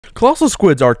Colossal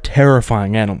squids are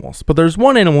terrifying animals, but there's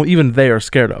one animal even they are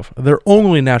scared of, their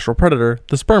only natural predator,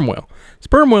 the sperm whale.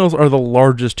 Sperm whales are the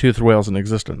largest toothed whales in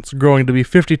existence, growing to be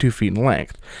 52 feet in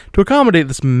length. To accommodate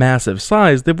this massive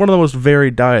size, they have one of the most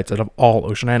varied diets out of all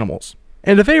ocean animals.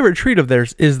 And a favorite treat of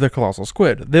theirs is the colossal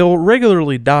squid. They'll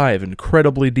regularly dive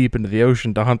incredibly deep into the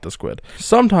ocean to hunt the squid,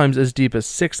 sometimes as deep as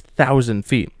 6,000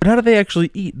 feet. But how do they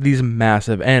actually eat these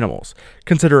massive animals?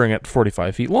 Considering at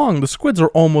 45 feet long, the squids are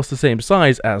almost the same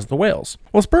size as the whales.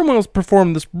 Well, sperm whales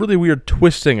perform this really weird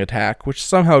twisting attack, which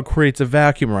somehow creates a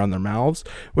vacuum around their mouths,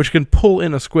 which can pull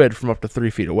in a squid from up to 3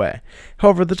 feet away.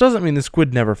 However, this doesn't mean the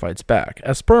squid never fights back,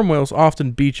 as sperm whales often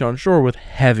beach on shore with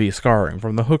heavy scarring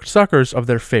from the hooked suckers of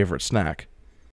their favorite snack.